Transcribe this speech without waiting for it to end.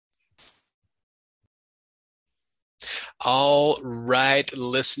All right,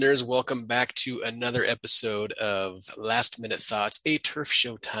 listeners, welcome back to another episode of Last Minute Thoughts, a Turf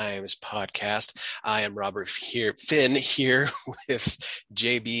Show Times podcast. I am Finn here with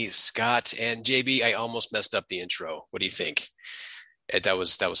JB Scott. And JB, I almost messed up the intro. What do you think? That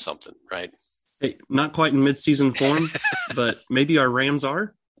was something, right? Hey, not quite in mid-season form, but maybe our Rams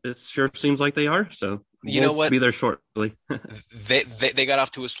are. It sure seems like they are. So You know we'll what? be there shortly. They got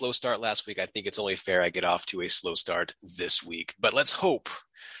off to a slow start last week. I think it's only fair I get off to a slow start this week. But let's hope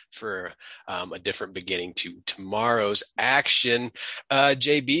for a different beginning to tomorrow's action.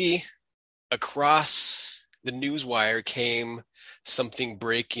 JB, across the newswire came something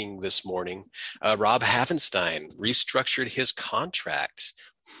breaking this morning. Rob Havenstein restructured his contract.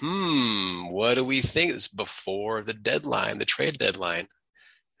 What do we think? It's before the deadline, the trade deadline.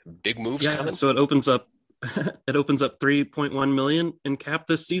 Big moves Yeah, coming. so it opens up 3.1 million in cap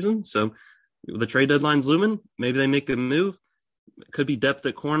this season. So the trade deadline's looming. Maybe they make a move. Could be depth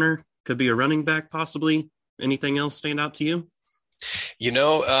at corner, could be a running back possibly. Anything else stand out to you?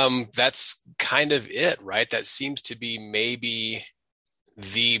 That's kind of it, right? That seems to be maybe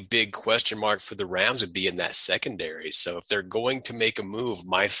the big question mark for the Rams would be in that secondary. So if they're going to make a move,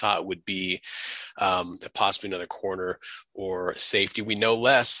 my thought would be possibly another corner or safety. We know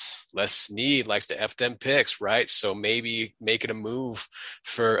Les Snead likes to F them picks, right? So maybe making a move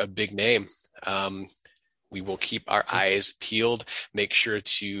for a big name. We will keep our eyes peeled. Make sure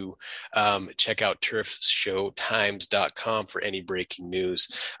to check out turfshowtimes.com for any breaking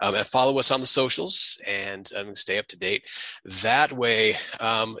news. And follow us on the socials and stay up to date. That way,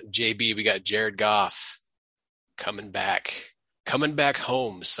 JB, we got Jared Goff coming back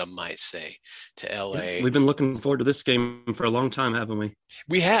home, some might say, to Yeah, LA. we've been looking forward to this game for a long time, haven't we?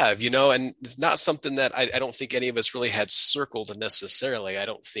 We have, and it's not something that I don't think any of us really had circled necessarily. I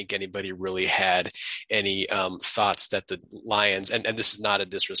don't think anybody really had any thoughts that the Lions, and this is not a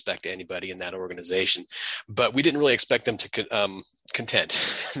disrespect to anybody in that organization, but we didn't really expect them to contend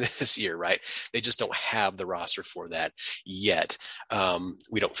this year, right? They just don't have the roster for that yet.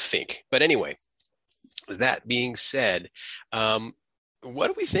 We don't think. But anyway, that being said, what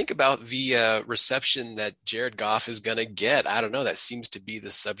do we think about the reception that Jared Goff is going to get? I don't know. That seems to be the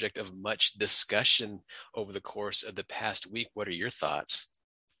subject of much discussion over the course of the past week. What are your thoughts?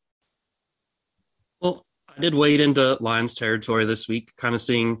 Well, I did wade into Lions territory this week, kind of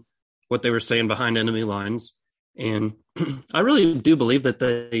seeing what they were saying behind enemy lines. And I really do believe that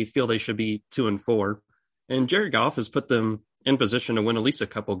they feel they should be 2-4. And Jared Goff has put them in position to win at least a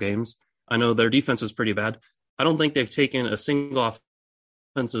couple games. I know their defense is pretty bad. I don't think they've taken a single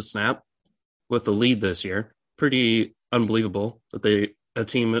offensive snap with the lead this year. Pretty unbelievable that a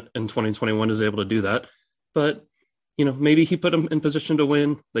team in 2021 is able to do that. But, maybe he put them in position to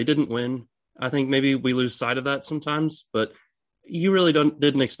win. They didn't win. I think maybe we lose sight of that sometimes, but you really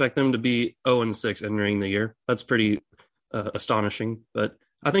didn't expect them to be 0-6 entering the year. That's pretty astonishing, but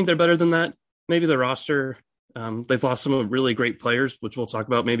I think they're better than that. Maybe the roster, they've lost some really great players, which we'll talk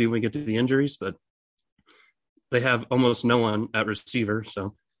about maybe when we get to the injuries, but they have almost no one at receiver.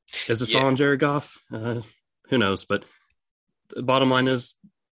 So is this all on Jared Goff? Who knows? But the bottom line is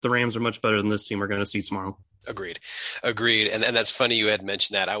the Rams are much better than this team we're going to see tomorrow. Agreed. And that's funny you had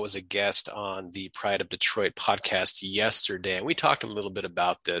mentioned that. I was a guest on the Pride of Detroit podcast yesterday, and we talked a little bit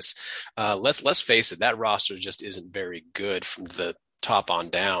about this. Let's face it, that roster just isn't very good from the top on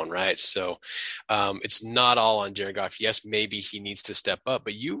down, right? So it's not all on Jared Goff. Yes, maybe he needs to step up,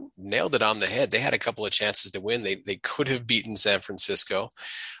 but you nailed it on the head. They had a couple of chances to win. They could have beaten San Francisco.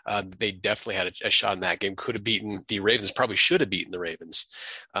 They definitely had a shot in that game. Could have beaten the Ravens. Probably should have beaten the Ravens.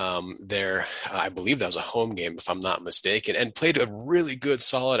 I believe that was a home game, if I'm not mistaken, and played a really good,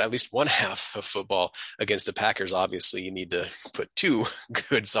 solid, at least one half of football against the Packers. Obviously, you need to put two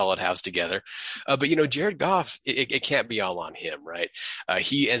good, solid halves together. But Jared Goff, it can't be all on him, right?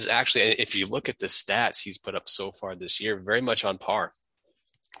 He is actually, if you look at the stats he's put up so far this year, very much on par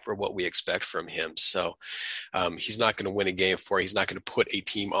for what we expect from him. So he's not going to win a game for it. He's not going to put a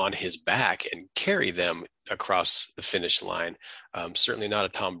team on his back and carry them across the finish line. Certainly not a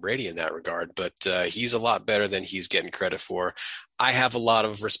Tom Brady in that regard, but he's a lot better than he's getting credit for. I have a lot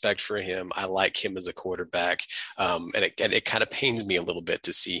of respect for him. I like him as a quarterback. And it kind of pains me a little bit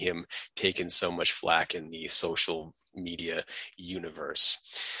to see him taking so much flack in the social media universe.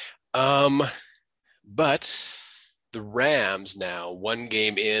 But the Rams now, one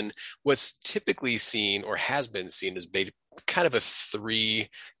game in, what's typically seen or has been seen as kind of a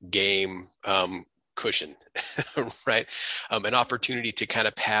 3-game cushion, right? An opportunity to kind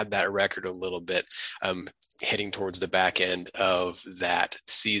of pad that record a little bit, heading towards the back end of that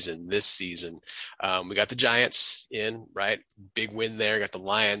season. This season, we got the Giants in, right? Big win there. Got the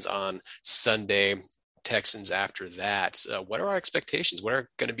Lions on Sunday. Texans after that. What are our expectations? What are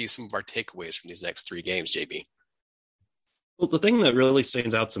going to be some of our takeaways from these next 3 games, JB? Well, the thing that really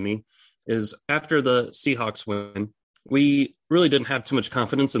stands out to me is after the Seahawks win, we really didn't have too much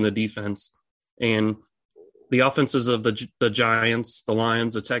confidence in the defense. And the offenses of the Giants, the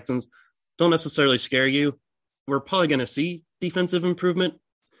Lions, the Texans don't necessarily scare you. We're probably going to see defensive improvement.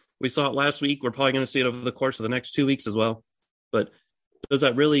 We saw it last week. We're probably going to see it over the course of the next 2 weeks as well. But does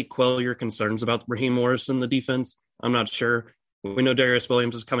that really quell your concerns about Raheem Morris in the defense? I'm not sure. We know Darius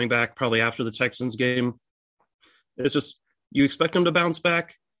Williams is coming back probably after the Texans game. It's just, you expect them to bounce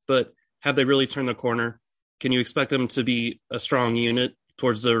back, but have they really turned the corner? Can you expect them to be a strong unit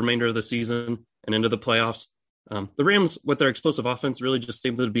towards the remainder of the season and into the playoffs? The Rams, with their explosive offense, really just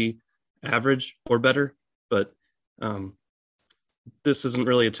seem to be average or better, but this isn't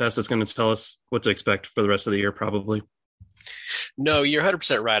really a test that's going to tell us what to expect for the rest of the year, probably. No, you're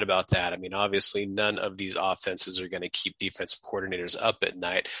 100% right about that. I mean, obviously, none of these offenses are going to keep defensive coordinators up at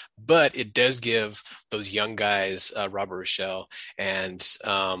night, but it does give those young guys, Robert Rochelle and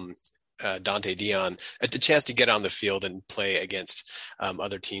Dante Dion, a chance to get on the field and play against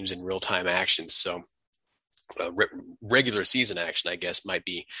other teams in real-time action. So regular season action, I guess, might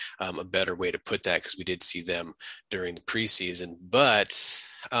be a better way to put that, because we did see them during the preseason. But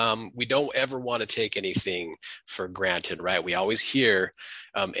we don't ever want to take anything for granted, right? We always hear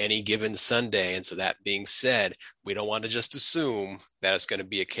any given Sunday. And so that being said, we don't want to just assume that it's going to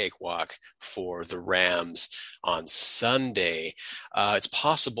be a cakewalk for the Rams on Sunday. It's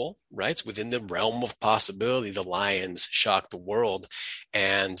possible, right? It's within the realm of possibility. The Lions shock the world,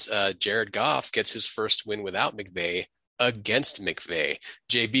 and Jared Goff gets his first win without McVay against McVay.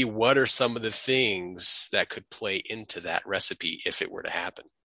 JB, what are some of the things that could play into that recipe if it were to happen?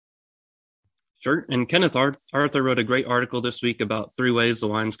 Sure. And Kenneth Arthur wrote a great article this week about 3 ways the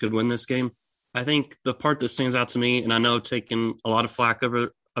Lions could win this game. I think the part that stands out to me, and I know taking a lot of flack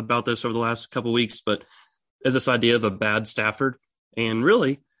about this over the last couple of weeks, but is this idea of a bad Stafford. And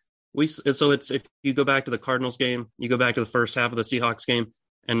really, it's if you go back to the Cardinals game, you go back to the first half of the Seahawks game,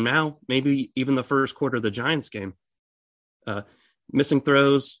 and now maybe even the first quarter of the Giants game, missing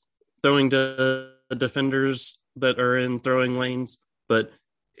throws, throwing to defenders that are in throwing lanes. But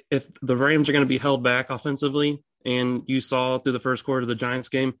if the Rams are going to be held back offensively, and you saw through the first quarter of the Giants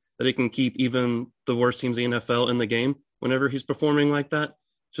game that it can keep even the worst teams in the NFL in the game whenever he's performing like that,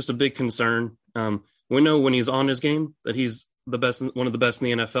 it's just a big concern. We know when he's on his game that he's the best, one of the best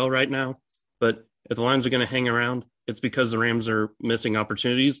in the NFL right now. But if the Lions are going to hang around, it's because the Rams are missing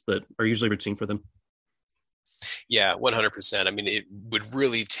opportunities that are usually routine for them. Yeah, 100%. I mean, it would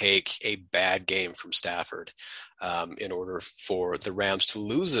really take a bad game from Stafford in order for the Rams to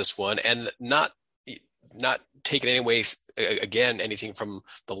lose this one, and not taking anyway, again, anything from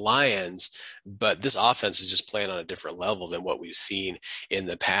the Lions, but this offense is just playing on a different level than what we've seen in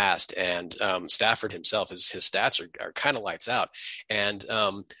the past. And Stafford himself, his stats are kind of lights out. And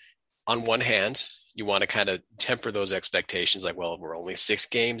on one hand, you want to kind of temper those expectations, like, well, we're only 6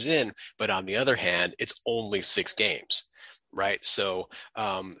 games in, but on the other hand, it's only 6 games. Right. So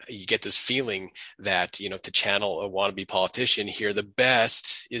you get this feeling that, to channel a wannabe politician here, the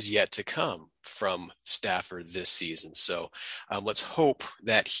best is yet to come from Stafford this season. So let's hope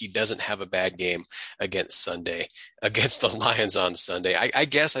that he doesn't have a bad game against the Lions on Sunday. I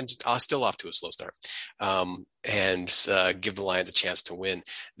guess I'm still off to a slow start and give the Lions a chance to win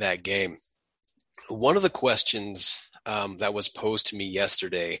that game. One of the questions that was posed to me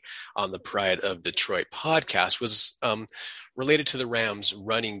yesterday on the Pride of Detroit podcast was related to the Rams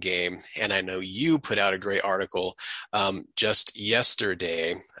running game. And I know you put out a great article just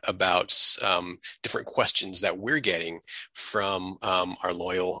yesterday about different questions that we're getting from our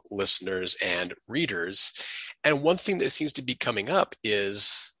loyal listeners and readers. And one thing that seems to be coming up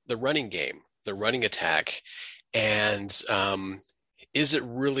is the running game, the running attack. And is it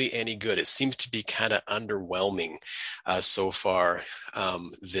really any good? It seems to be kind of underwhelming so far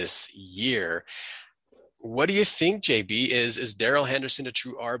this year. What do you think, JB? Is Darrell Henderson a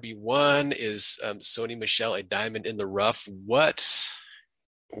true RB1? Is Sony Michel a diamond in the rough? What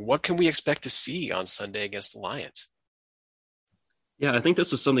can we expect to see on Sunday against the Lions? Yeah, I think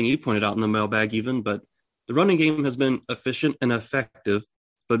this is something you pointed out in the mailbag even, but the running game has been efficient and effective,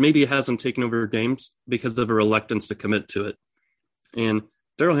 but maybe it hasn't taken over games because of a reluctance to commit to it. And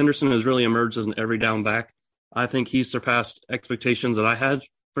Darrell Henderson has really emerged as an every down back. I think he surpassed expectations that I had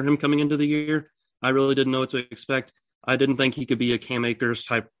for him coming into the year. I really didn't know what to expect. I didn't think he could be a Cam Akers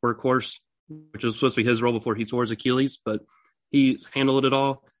type workhorse, which was supposed to be his role before he tore his Achilles, but he's handled it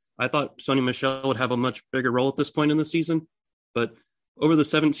all. I thought Sony Michel would have a much bigger role at this point in the season, but over the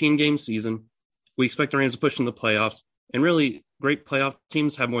 17-game season, we expect the Rams to push in the playoffs. And really, great playoff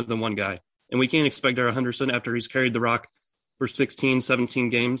teams have more than one guy. And we can't expect Darrell Henderson, after he's carried the rock for 16, 17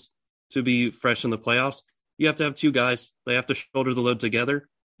 games, to be fresh in the playoffs. You have to have two guys. They have to shoulder the load together.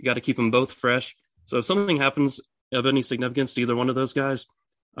 You got to keep them both fresh. So if something happens of any significance to either one of those guys,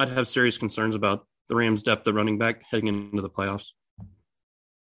 I'd have serious concerns about the Rams' depth at running back heading into the playoffs.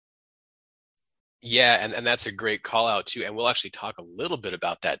 Yeah, and that's a great call out too. And we'll actually talk a little bit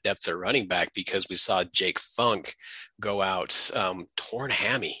about that depth at running back because we saw Jake Funk go out, torn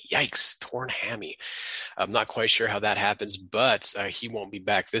hammy. Yikes, torn hammy. I'm not quite sure how that happens, but he won't be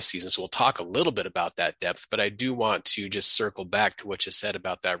back this season. So we'll talk a little bit about that depth. But I do want to just circle back to what you said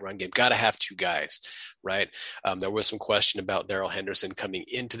about that run game. Got to have two guys, right? There was some question about Darrell Henderson coming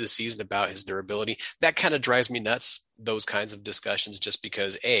into the season about his durability. That kind of drives me nuts, those kinds of discussions, just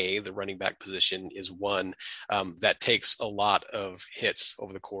because the running back position is one that takes a lot of hits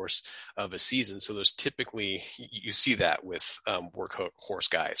over the course of a season. So there's typically, you see that with workhorse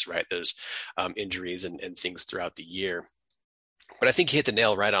guys, right? There's injuries and things throughout the year. But I think you hit the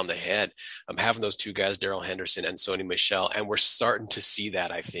nail right on the head. Having those two guys, Darrell Henderson and Sony Michel, and we're starting to see that,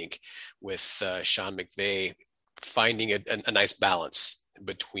 I think, with Sean McVay finding a nice balance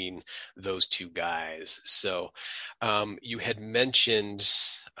between those two guys. So you had mentioned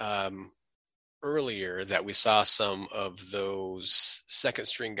earlier that we saw some of those second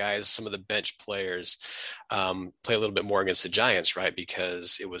string guys, some of the bench players play a little bit more against the Giants, right?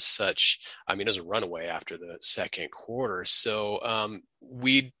 Because it was it was a runaway after the second quarter. So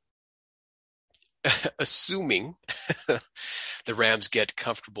we assuming the Rams get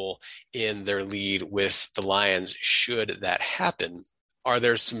comfortable in their lead with the Lions, should that happen, are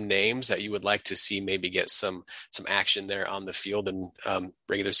there some names that you would like to see maybe get some action there on the field in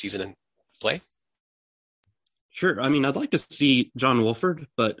regular season and play? Sure. I'd like to see John Wolford,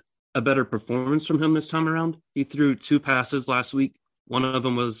 but a better performance from him this time around. He threw two passes last week. One of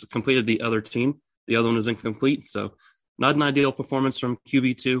them was completed the other team. The other one was incomplete. So not an ideal performance from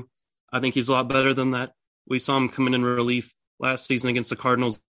QB2. I think he's a lot better than that. We saw him come in relief last season against the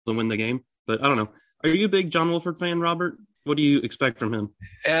Cardinals to win the game. But I don't know. Are you a big John Wolford fan, Robert? What do you expect from him?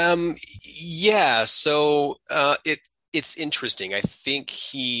 Yeah. So it's interesting. I think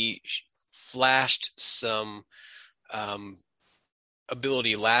he flashed some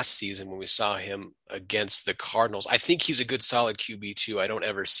ability last season when we saw him against the Cardinals. I think he's a good solid QB2. I don't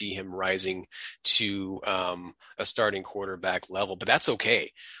ever see him rising to a starting quarterback level, but that's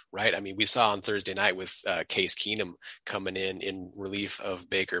okay, right? We saw on Thursday night with Case Keenum coming in relief of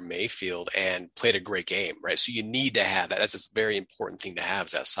Baker Mayfield and played a great game, right? So you need to have that. That's a very important thing to have,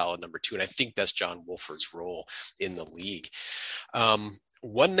 is that solid number two. And I think that's John Wolford's role in the league.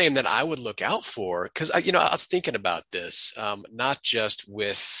 One name that I would look out for, because I was thinking about this, not just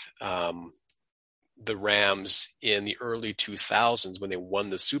with the Rams in the early 2000s when they won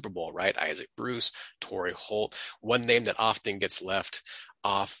the Super Bowl, right? Isaac Bruce, Torrey Holt. One name that often gets left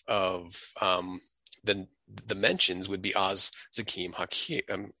off of the mentions would be Azahir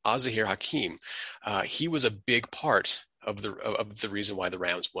Hakim. He was a big part of the reason why the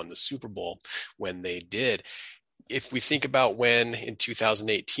Rams won the Super Bowl when they did. If we think about when in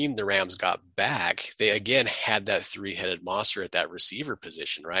 2018 the Rams got back, they again had that three-headed monster at that receiver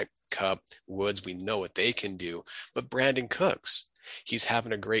position, right? Kupp, Woods, we know what they can do. But Brandon Cooks, he's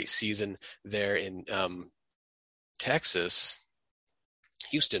having a great season there in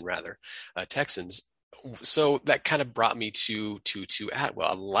Houston, Texans. So that kind of brought me to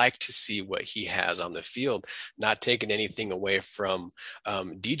Atwell. I'd like to see what he has on the field, not taking anything away from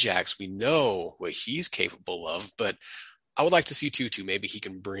Djax. We know what he's capable of, but I would like to see Tutu. Maybe he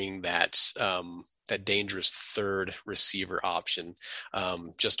can bring that dangerous third receiver option.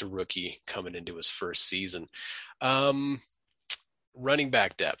 Just a rookie coming into his first season. Running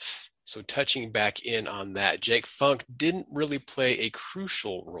back depth. So touching back in on that, Jake Funk didn't really play a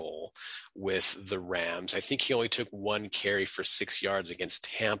crucial role with the Rams. I think he only took one carry for 6 yards against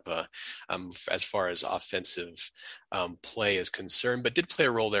Tampa as far as offensive play is concerned, but did play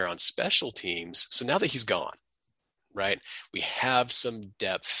a role there on special teams. So now that he's gone, right, we have some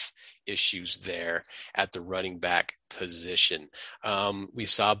depth issues there at the running back position. We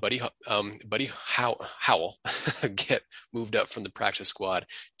saw Buddy Howell get moved up from the practice squad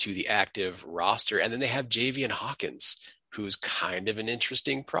to the active roster, and then they have Javian Hawkins who's kind of an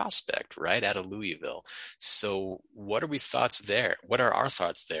interesting prospect, right, out of Louisville. So what are we thoughts there? What are our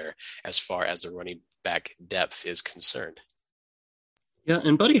thoughts there as far as the running back depth is concerned? Yeah,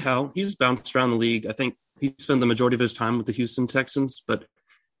 and Buddy Howe, he's bounced around the league. I think he spent the majority of his time with the Houston Texans, but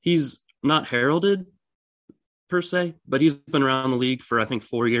he's not heralded per se, but he's been around the league for I think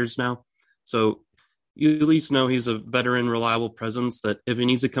 4 years now. So you at least know he's a veteran, reliable presence that if he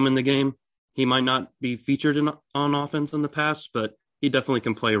needs to come in the game, he might not be featured on offense in the past, but he definitely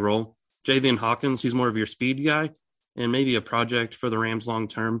can play a role. Javian Hawkins, he's more of your speed guy and maybe a project for the Rams long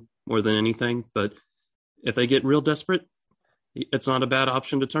term more than anything. But if they get real desperate, it's not a bad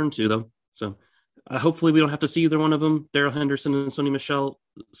option to turn to, though. So hopefully we don't have to see either one of them, Darrell Henderson and Sonny Michel,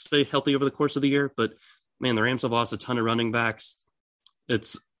 stay healthy over the course of the year. But, man, the Rams have lost a ton of running backs.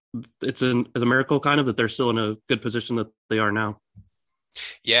 It's a miracle kind of that they're still in a good position that they are now.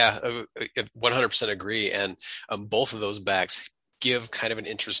 Yeah, 100% agree. And both of those backs give kind of an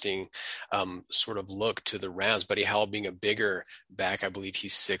interesting sort of look to the Rams. Buddy Howell being a bigger back, I believe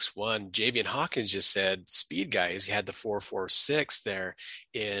he's 6'1". Javian Hawkins just said speed guys. He had the 4.46 there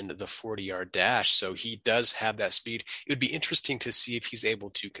in the 40-yard dash. So he does have that speed. It would be interesting to see if he's able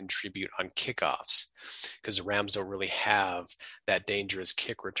to contribute on kickoffs because the Rams don't really have that dangerous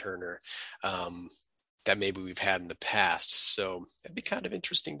kick returner that maybe we've had in the past. So it'd be kind of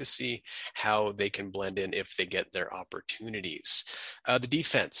interesting to see how they can blend in if they get their opportunities. The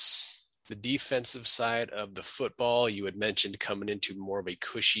defensive side of the football, you had mentioned coming into more of a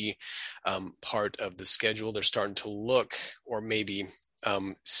cushy part of the schedule. They're starting to look or maybe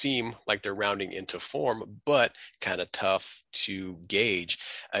seem like they're rounding into form, but kind of tough to gauge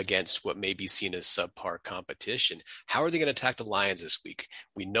against what may be seen as subpar competition. How are they going to attack the Lions this week?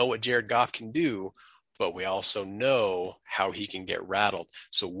 We know what Jared Goff can do, but we also know how he can get rattled.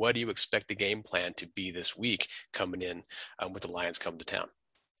 So what do you expect the game plan to be this week coming in with the Lions come to town?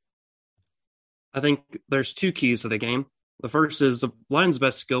 I think there's two keys to the game. The first is the Lions'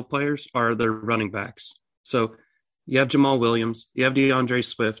 best skill players are their running backs. So you have Jamal Williams, you have DeAndre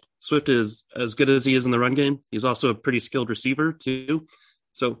Swift. Swift is as good as he is in the run game. He's also a pretty skilled receiver too.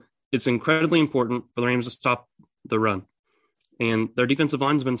 So it's incredibly important for the Rams to stop the run. And their defensive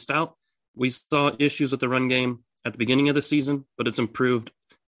line's been stout. We saw issues with the run game at the beginning of the season, but it's improved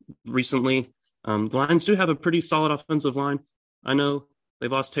recently. The Lions do have a pretty solid offensive line. I know they've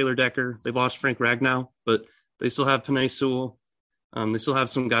lost Taylor Decker, they've lost Frank Ragnow, but they still have Penei Sewell. They still have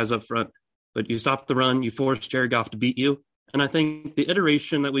some guys up front. But you stop the run, you force Jared Goff to beat you. And I think the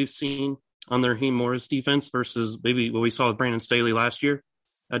iteration that we've seen on their Raheem Morris defense versus maybe what we saw with Brandon Staley last year,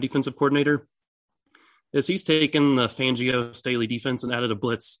 defensive coordinator, is he's taken the Fangio Staley defense and added a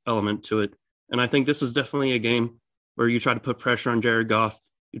blitz element to it. And I think this is definitely a game where you try to put pressure on Jared Goff.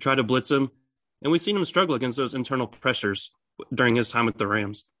 You try to blitz him. And we've seen him struggle against those internal pressures during his time with the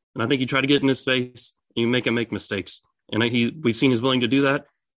Rams. And I think you try to get in his face and you make him make mistakes. And we've seen he's willing to do that.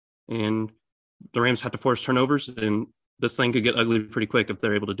 And the Rams have to force turnovers. And this thing could get ugly pretty quick if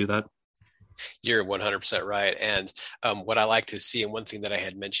they're able to do that. You're 100% right. And what I like to see, and one thing that I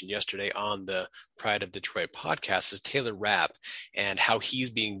had mentioned yesterday on the Pride of Detroit podcast, is Taylor Rapp and how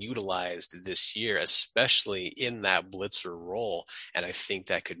he's being utilized this year, especially in that blitzer role. And I think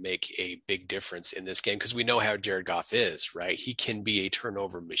that could make a big difference in this game because we know how Jared Goff is, right? He can be a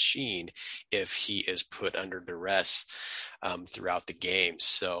turnover machine if he is put under duress throughout the game.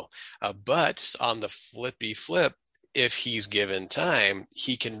 So, but on the flippy flip, if he's given time,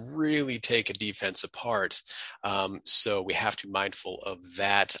 he can really take a defense apart. So we have to be mindful of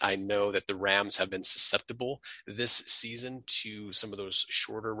that. I know that the Rams have been susceptible this season to some of those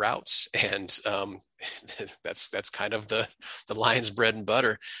shorter routes. And that's kind of the Lions' bread and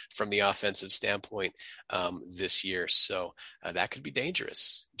butter from the offensive standpoint this year. So that could be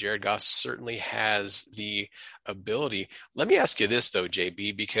dangerous. Jared Goff certainly has the ability. Let me ask you this, though,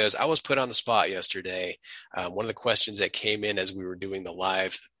 JB, because I was put on the spot yesterday. One of the questions that came in as we were doing the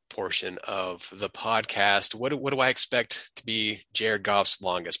live portion of the podcast, what do I expect to be Jared Goff's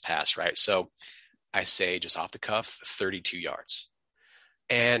longest pass, right? So I say just off the cuff, 32 yards.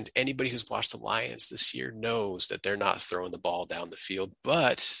 And anybody who's watched the Lions this year knows that they're not throwing the ball down the field,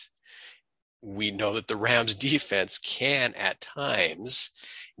 but we know that the Rams defense can at times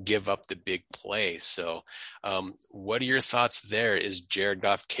give up the big play. So what are your thoughts there? Is Jared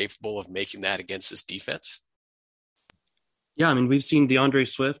Goff capable of making that against this defense? Yeah, I mean, we've seen DeAndre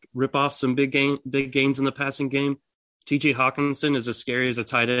Swift rip off some big gains in the passing game. TJ Hawkinson is as scary as a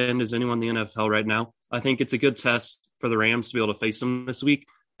tight end as anyone in the NFL right now. I think it's a good test for the Rams to be able to face them this week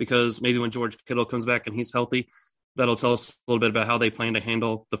because maybe when George Kittle comes back and he's healthy, that'll tell us a little bit about how they plan to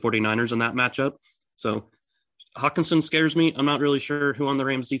handle the 49ers in that matchup. So Hawkinson scares me. I'm not really sure who on the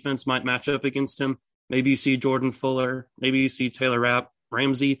Rams defense might match up against him. Maybe you see Jordan Fuller. Maybe you see Taylor Rapp.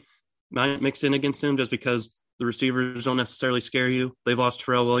 Ramsey might mix in against him just because the receivers don't necessarily scare you. They've lost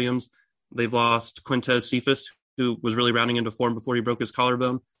Terrell Williams. They've lost Quintez Cephas, who was really rounding into form before he broke his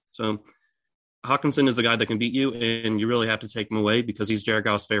collarbone. So Hawkinson is the guy that can beat you, and you really have to take him away because he's Jared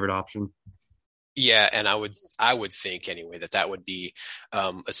Goff's favorite option. Yeah, and I would think anyway that would be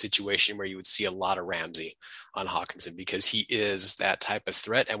a situation where you would see a lot of Ramsey on Hawkinson because he is that type of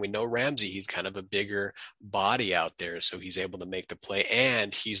threat, and we know Ramsey, he's kind of a bigger body out there, so he's able to make the play,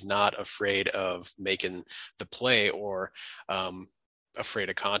 and he's not afraid of making the play or afraid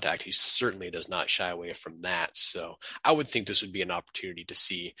of contact. He certainly does not shy away from that. So I would think this would be an opportunity to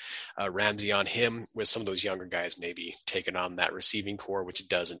see Ramsey on him with some of those younger guys maybe taking on that receiving core, which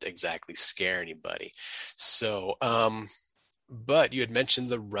doesn't exactly scare anybody. So, but you had mentioned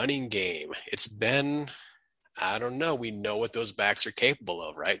the running game. It's been, I don't know. We know what those backs are capable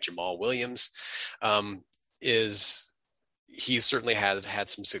of, right? Jamal Williams is he certainly had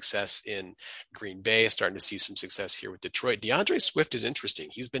some success in Green Bay, starting to see some success here with Detroit. DeAndre Swift is interesting.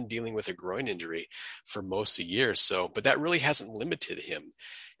 He's been dealing with a groin injury for most of the year. So, but that really hasn't limited him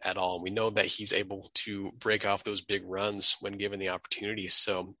at all. We know that he's able to break off those big runs when given the opportunity.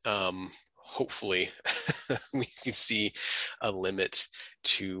 So, hopefully we can see a limit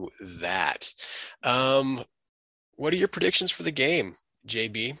to that. What are your predictions for the game,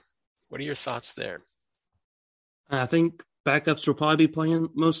 JB? What are your thoughts there? I think backups will probably be playing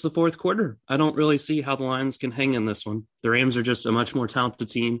most of the fourth quarter. I don't really see how the Lions can hang in this one. The Rams are just a much more talented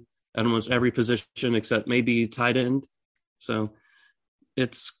team at almost every position except maybe tight end. So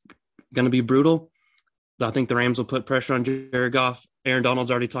it's going to be brutal. I think the Rams will put pressure on Jared Goff. Aaron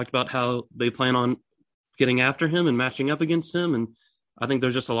Donald's already talked about how they plan on getting after him and matching up against him. And I think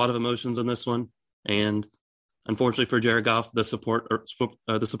there's just a lot of emotions in this one. And unfortunately for Jared Goff, the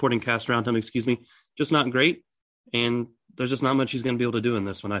supporting cast around him, just not great. And there's just not much he's going to be able to do in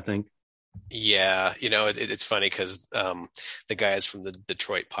this one, I think. Yeah, it's funny because the guys from the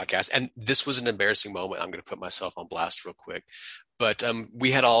Detroit podcast, and this was an embarrassing moment. I'm going to put myself on blast real quick. But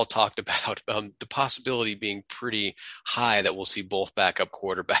we had all talked about the possibility being pretty high that we'll see both backup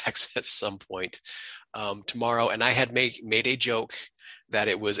quarterbacks at some point tomorrow. And I had made a joke that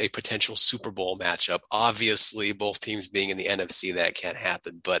it was a potential Super Bowl matchup. Obviously, both teams being in the NFC, that can't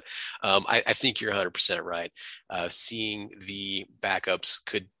happen. But I think you're 100% right. Seeing the backups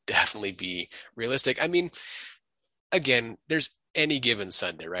could definitely be realistic. I mean, again, there's any given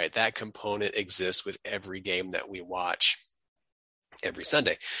Sunday, right? That component exists with every game that we watch every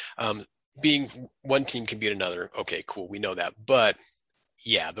Sunday. Being one team can beat another. Okay, cool. We know that. But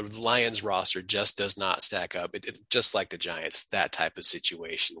yeah, the Lions roster just does not stack up. It's just like the Giants, that type of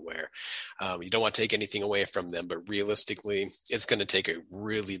situation where you don't want to take anything away from them, but realistically, it's going to take a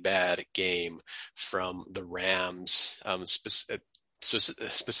really bad game from the Rams,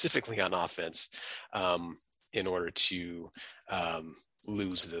 specifically on offense, in order to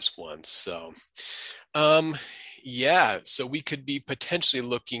lose this one. So, yeah, so we could be potentially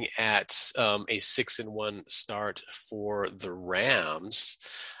looking at a 6-1 start for the Rams.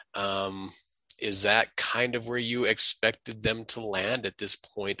 Is that kind of where you expected them to land at this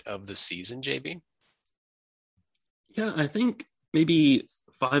point of the season, JB? Yeah, I think maybe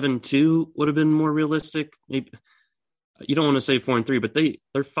 5-2 would have been more realistic. Maybe you don't want to say 4-3, but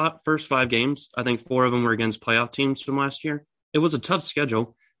their first 5 games, I think 4 of them were against playoff teams from last year. It was a tough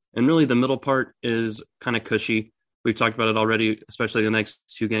schedule. And really, the middle part is kind of cushy. We've talked about it already, especially the next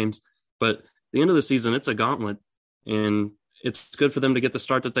 2 games. But the end of the season, it's a gauntlet. And it's good for them to get the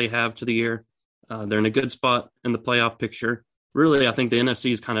start that they have to the year. They're in a good spot in the playoff picture. Really, I think the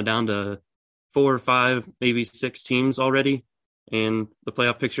NFC is kind of down to 4 or 5, maybe 6 teams already. And the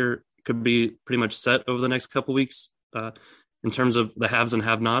playoff picture could be pretty much set over the next couple weeks in terms of the haves and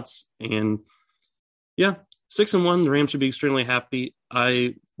have-nots. And yeah, 6-1, the Rams should be extremely happy.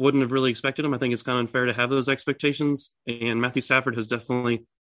 I wouldn't have really expected them. I think it's kind of unfair to have those expectations. And Matthew Stafford has definitely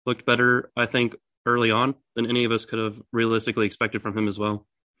looked better, I think, early on than any of us could have realistically expected from him as well.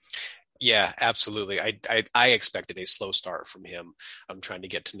 Yeah, absolutely. I expected a slow start from him. I'm trying to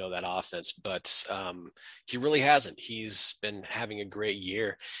get to know that offense, but he really hasn't. He's been having a great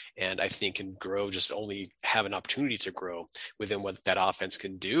year, and I think can grow, just only have an opportunity to grow within what that offense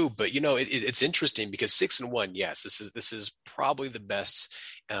can do. But it's interesting because 6-1, yes, this is probably the best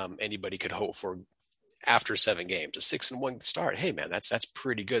anybody could hope for after 7 games. A 6-1 start. Hey man, that's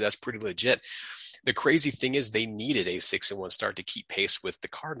pretty good. That's pretty legit. The crazy thing is they needed a 6-1 start to keep pace with the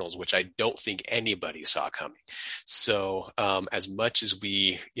Cardinals, which I don't think anybody saw coming. So as much as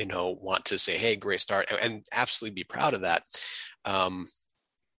we, want to say, hey, great start, and absolutely be proud of that,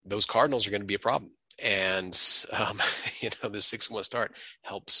 those Cardinals are going to be a problem. And, the 6-1 start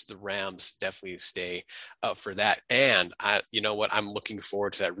helps the Rams definitely stay up for that. And I'm looking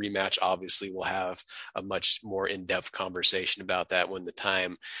forward to that rematch. Obviously, we'll have a much more in-depth conversation about that when the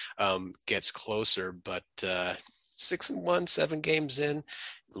time gets closer. But 6-1, 7 games in,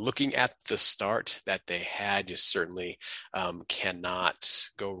 looking at the start that they had, you certainly cannot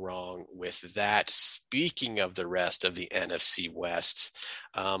go wrong with that. Speaking of the rest of the NFC West,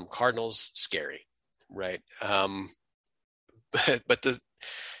 Cardinals, scary. Right. But the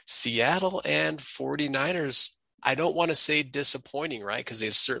Seattle and 49ers, I don't want to say disappointing, right? Because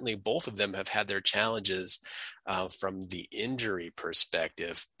they've certainly, both of them have had their challenges from the injury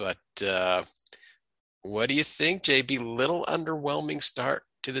perspective. But what do you think, JB? Little underwhelming start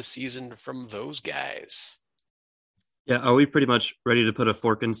to the season from those guys. Yeah, are we pretty much ready to put a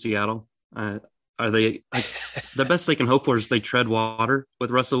fork in Seattle? Are they the best they can hope for is they tread water with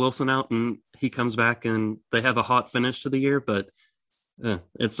Russell Wilson out and he comes back and they have a hot finish to the year, but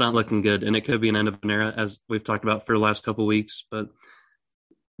it's not looking good. And it could be an end of an era, as we've talked about for the last couple of weeks, but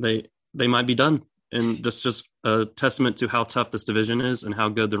they might be done. And that's just a testament to how tough this division is and how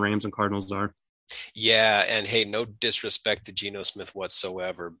good the Rams and Cardinals are. Yeah, and hey, no disrespect to Geno Smith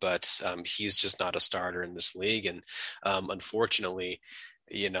whatsoever, but he's just not a starter in this league. And unfortunately,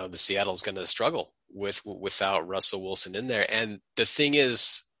 the Seattle's going to struggle without Russell Wilson in there. And the thing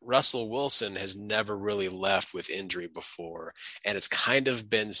is, Russell Wilson has never really left with injury before. And it's kind of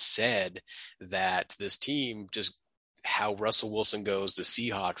been said that this team, just how Russell Wilson goes, the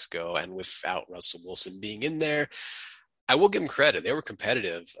Seahawks go. And without Russell Wilson being in there, I will give them credit. They were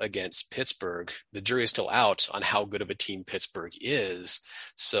competitive against Pittsburgh. The jury is still out on how good of a team Pittsburgh is.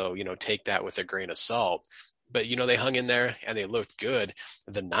 So, take that with a grain of salt. But, they hung in there and they looked good.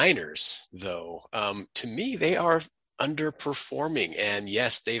 The Niners, though, to me, they are underperforming. And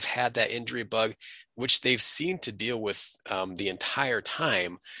yes, they've had that injury bug, which they've seemed to deal with the entire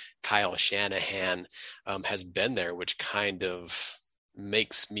time Kyle Shanahan has been there, which kind of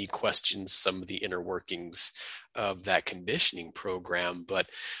makes me question some of the inner workings of that conditioning program. But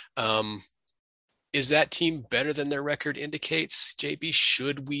is that team better than their record indicates, JB?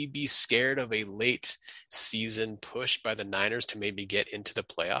 Should we be scared of a late season push by the Niners to maybe get into the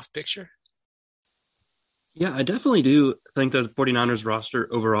playoff picture? Yeah, I definitely do think that the 49ers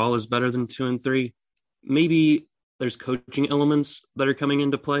roster overall is better than 2-3. Maybe there's coaching elements that are coming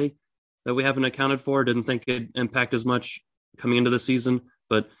into play that we haven't accounted for. Didn't think it'd impact as much coming into the season.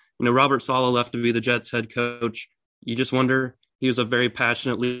 But, Robert Saleh left to be the Jets head coach. You just wonder, he was a very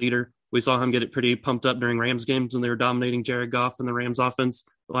passionate leader. We saw him get it pretty pumped up during Rams games when they were dominating Jared Goff and the Rams offense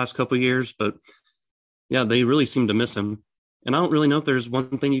the last couple of years. But yeah, they really seem to miss him. And I don't really know if there's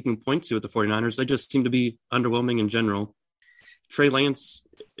one thing you can point to with the 49ers. They just seem to be underwhelming in general. Trey Lance,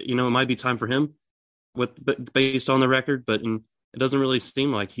 it might be time for him based on the record, but it doesn't really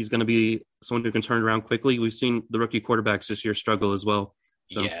seem like he's going to be someone who can turn it around quickly. We've seen the rookie quarterbacks this year struggle as well.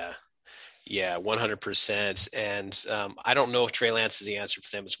 So. Yeah, 100%. And I don't know if Trey Lance is the answer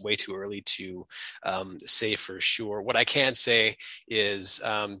for them. It's way too early to say for sure. What I can say is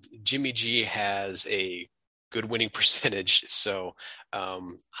Jimmy G has a good winning percentage. So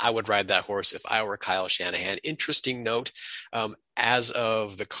I would ride that horse if I were Kyle Shanahan. Interesting note, as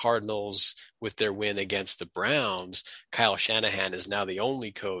of the Cardinals with their win against the Browns, Kyle Shanahan is now the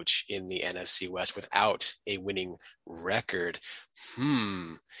only coach in the NFC West without a winning record.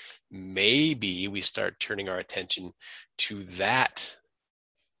 Maybe we start turning our attention to that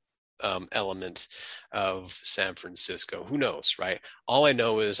element of San Francisco. Who knows, right? All I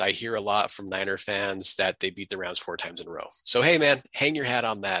know is I hear a lot from Niner fans that they beat the Rams 4 times in a row. So, hey, man, hang your hat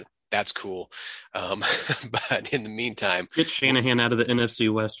on that. That's cool. But in the meantime, get Shanahan out of the NFC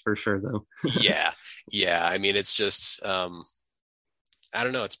West for sure, though. Yeah. I mean, it's just, I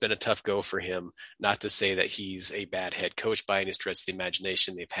don't know. It's been a tough go for him. Not to say that he's a bad head coach by any stretch of the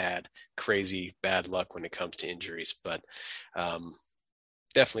imagination. They've had crazy bad luck when it comes to injuries, but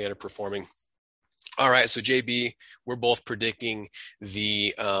definitely underperforming. All right, so JB, we're both predicting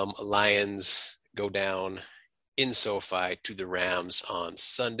the Lions go down in SoFi to the Rams on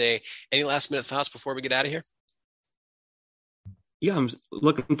Sunday. Any last minute thoughts before we get out of here? Yeah, I'm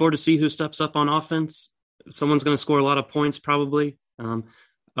looking forward to see who steps up on offense. Someone's going to score a lot of points, probably.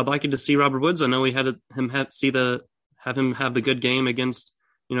 I'd like it to see Robert Woods. I know we had him have the good game against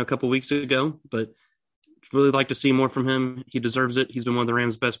a couple weeks ago, but really like to see more from him. He deserves it. He's been one of the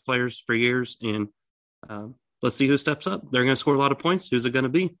Rams' best players for years, and let's see who steps up. They're going to score a lot of points. Who's it going to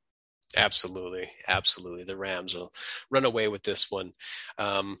be? Absolutely. Absolutely. The Rams will run away with this one.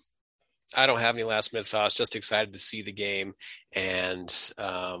 I don't have any last minute thoughts, just excited to see the game, and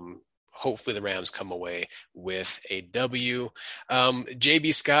hopefully the Rams come away with a W.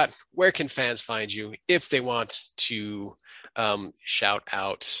 JB Scott, where can fans find you if they want to shout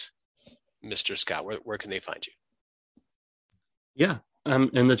out Mr. Scott? Where can they find you? Yeah.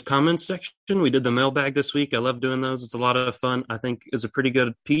 In the comments section, we did the mailbag this week. I love doing those. It's a lot of fun. I think it's a pretty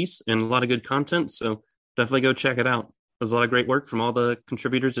good piece and a lot of good content. So definitely go check it out. There's a lot of great work from all the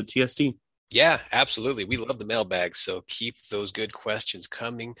contributors at TST. Yeah, absolutely. We love the mailbag. So keep those good questions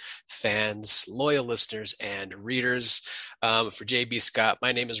coming, fans, loyal listeners, and readers. For JB Scott,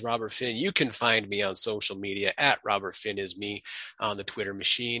 my name is Robert Finn. You can find me on social media at Robert Finn is me on the Twitter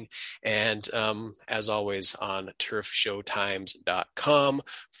machine. And as always, on turfshowtimes.com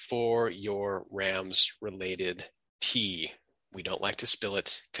for your Rams related tea. We don't like to spill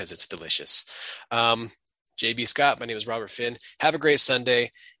it because it's delicious. JB Scott, my name is Robert Finn. Have a great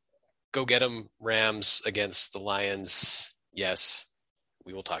Sunday. Go get them, Rams against the Lions. Yes,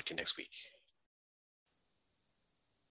 we will talk to you next week.